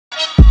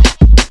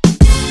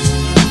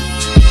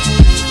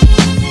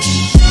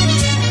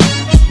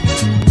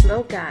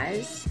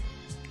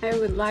I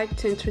would like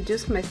to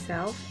introduce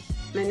myself.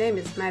 My name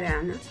is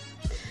Mariana.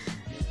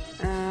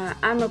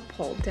 I'm a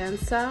pole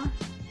dancer.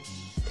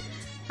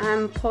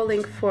 I'm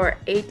poling for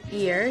 8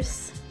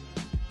 years.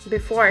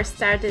 Before I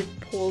started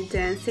pole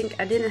dancing,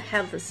 I didn't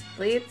have the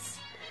splits.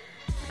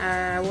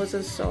 I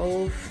wasn't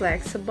so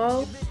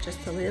flexible,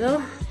 just a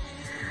little.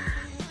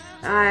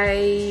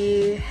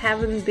 I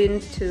haven't been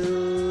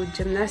to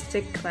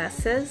gymnastic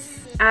classes.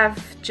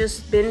 I've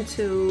just been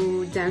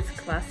to dance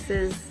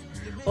classes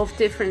of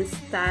different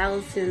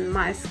styles in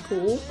my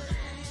school,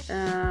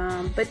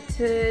 but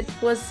it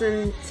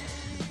wasn't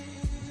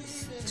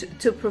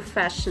too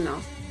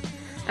professional.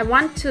 I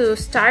want to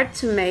start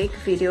to make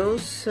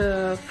videos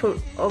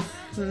of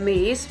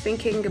me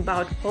speaking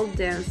about pole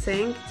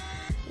dancing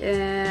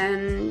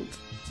and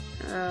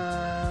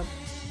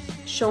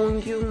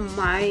showing you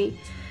my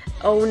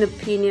own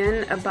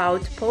opinion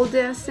about pole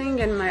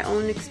dancing and my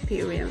own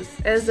experience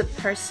as a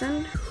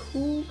person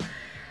who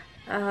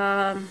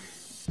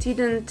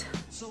didn't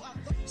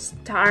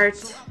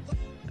start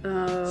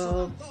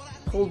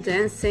pole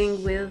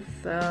dancing with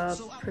a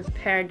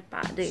prepared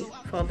body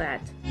for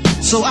that.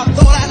 So I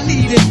thought I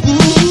needed you.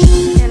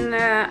 And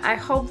I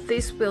hope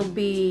this will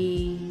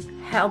be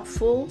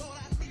helpful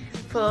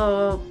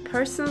for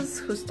persons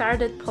who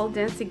started pole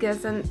dancing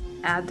as an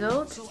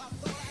adult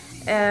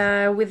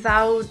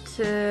without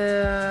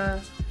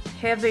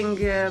having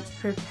a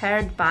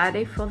prepared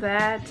body for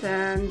that,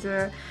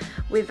 and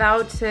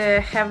without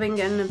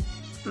having an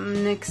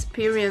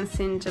experience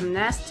in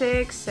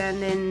gymnastics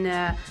and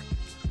in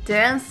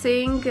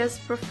dancing as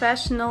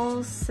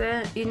professionals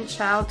in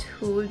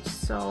childhood.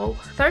 So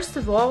first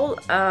of all,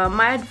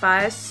 my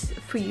advice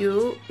for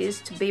you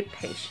is to be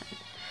patient,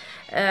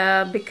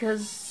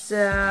 because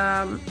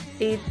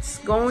it's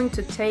going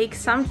to take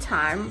some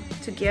time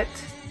to get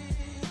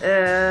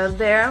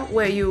there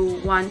where you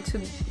want to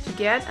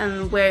get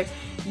and where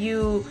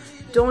you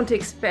don't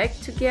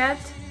expect to get,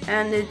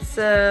 and it's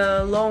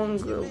a long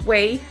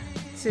way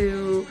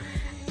to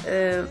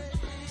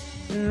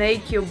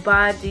make your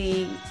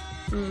body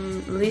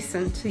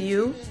listen to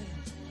you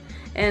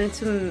and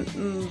to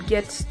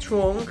get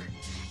strong.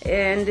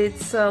 And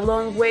it's a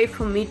long way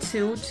for me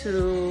too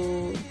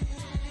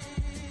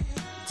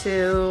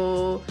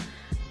to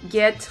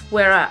get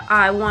where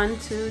I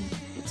want to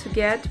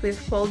get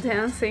with pole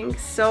dancing.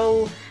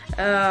 So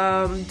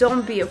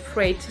don't be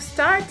afraid to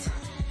start.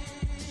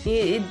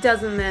 It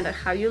doesn't matter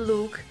how you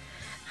look,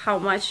 how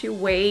much you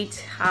weigh,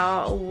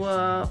 how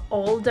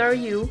old are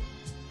you,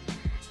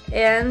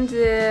 and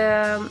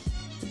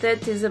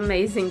that is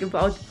amazing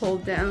about pole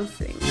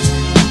dancing.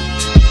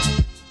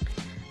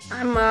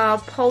 I'm a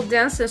pole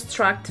dance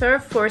instructor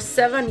for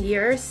 7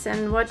 years,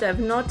 and what I've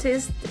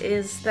noticed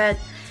is that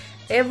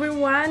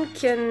everyone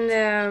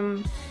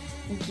can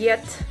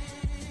get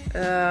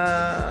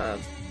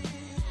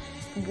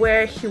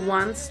where he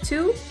wants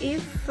to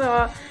if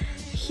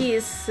he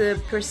is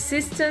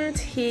persistent,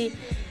 he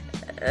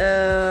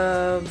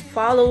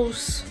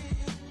follows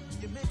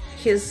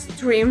his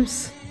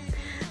dreams.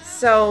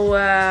 So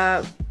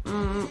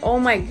all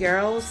my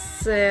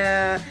girls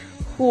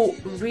who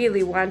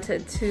really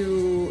wanted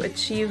to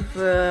achieve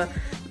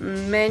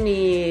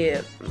many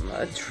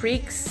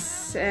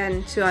tricks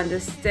and to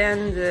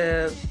understand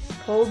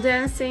pole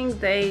dancing,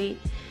 they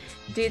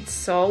did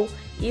so,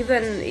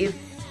 even if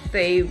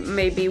they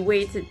maybe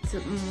waited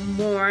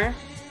more,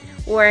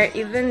 or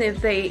even if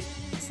they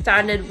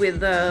started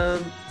with a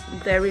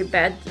very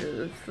bad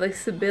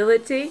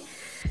flexibility.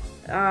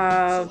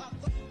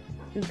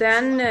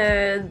 Then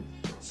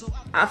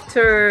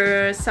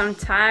after some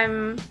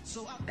time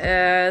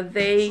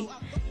they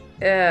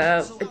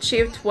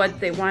achieved what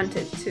they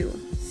wanted to.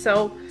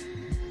 So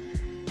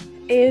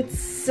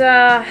it's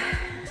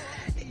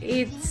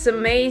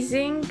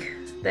amazing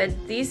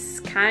that this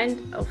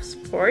kind of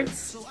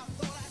sports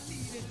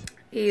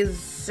is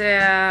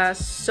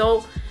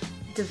so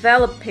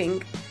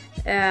developing.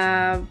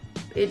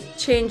 It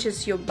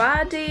changes your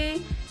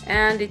body,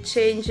 and it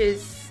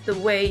changes the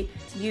way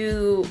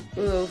you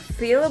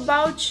feel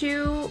about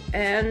you,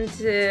 and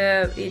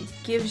it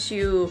gives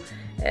you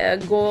a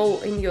goal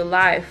in your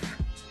life,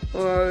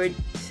 or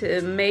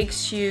it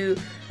makes you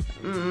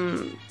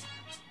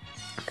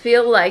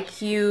feel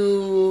like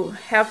you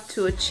have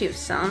to achieve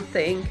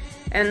something.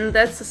 And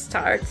that's a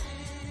start,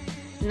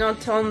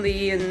 not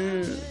only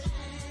in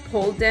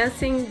pole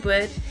dancing,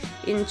 but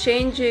in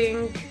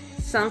changing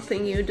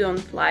something you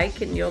don't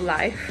like in your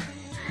life.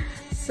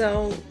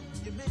 So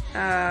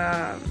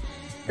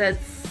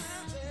that's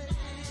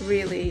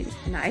really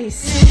nice.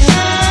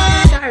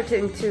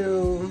 Starting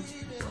to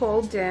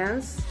pole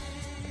dance,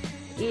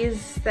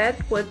 is that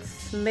what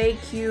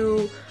make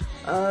you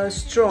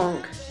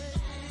strong?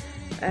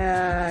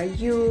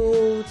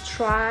 You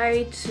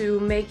try to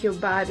make your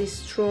body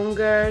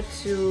stronger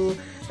to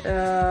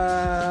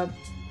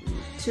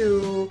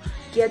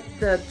get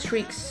the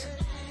tricks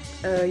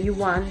you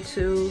want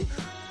to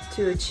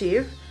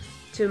achieve,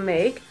 to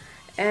make,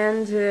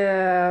 and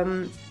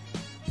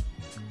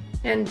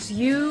and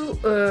you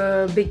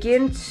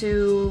begin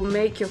to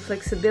make your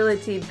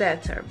flexibility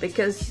better,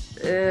 because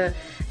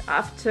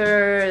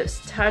after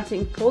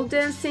starting pole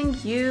dancing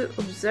you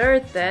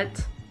observe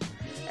that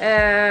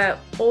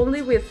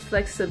only with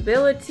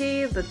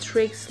flexibility the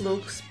tricks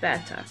looks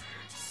better.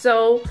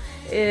 So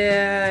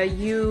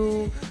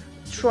you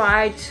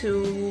try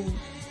to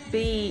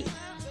be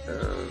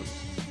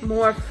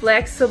more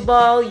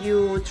flexible,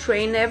 you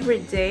train every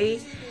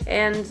day,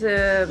 and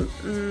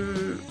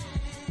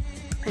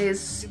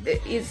it's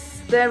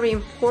very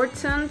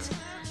important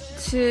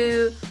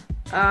to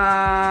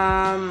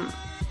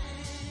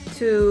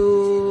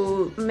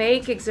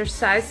make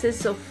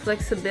exercises of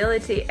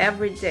flexibility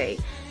every day,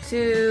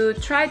 to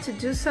try to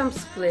do some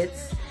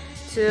splits,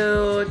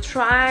 to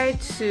try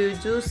to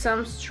do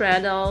some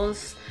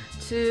straddles,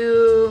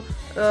 to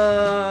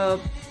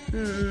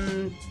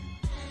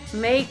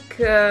make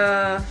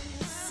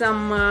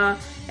some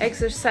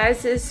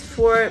exercises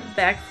for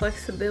back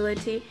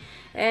flexibility,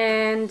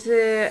 and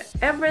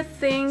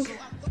everything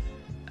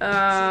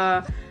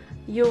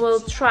you will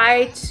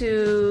try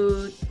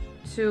to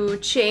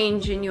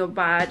change in your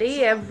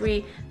body.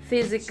 Every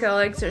physical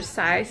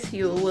exercise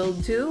you will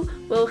do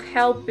will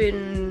help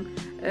in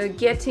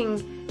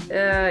getting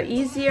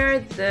easier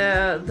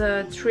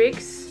the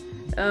tricks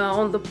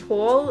on the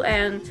pole,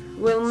 and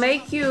will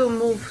make you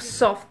move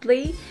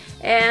softly,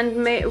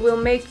 and will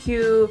make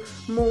you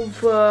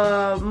move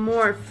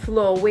more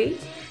flowy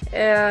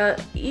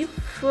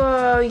if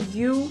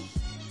you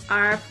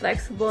are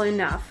flexible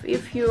enough,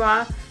 if you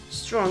are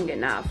strong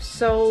enough.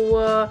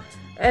 So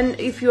and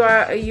if you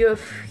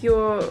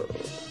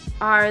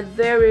are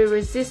very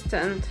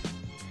resistant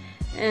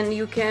and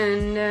you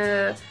can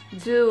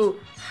do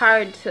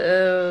hard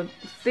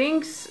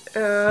things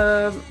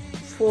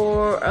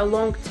for a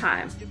long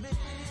time,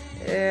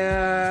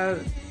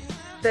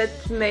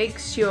 that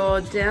makes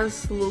your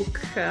dance look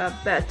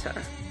better.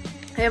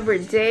 Every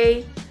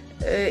day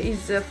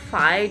is a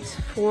fight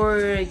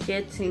for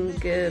getting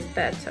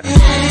better.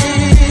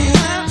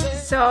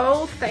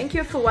 So thank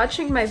you for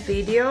watching my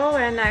video,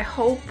 and I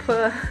hope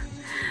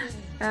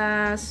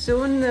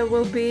soon there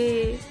will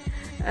be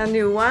a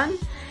new one,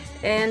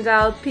 and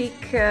I'll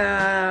pick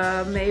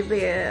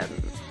maybe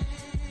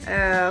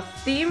a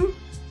theme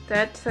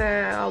that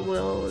I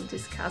will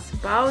discuss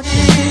about.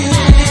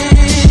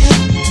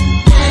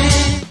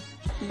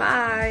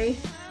 Bye!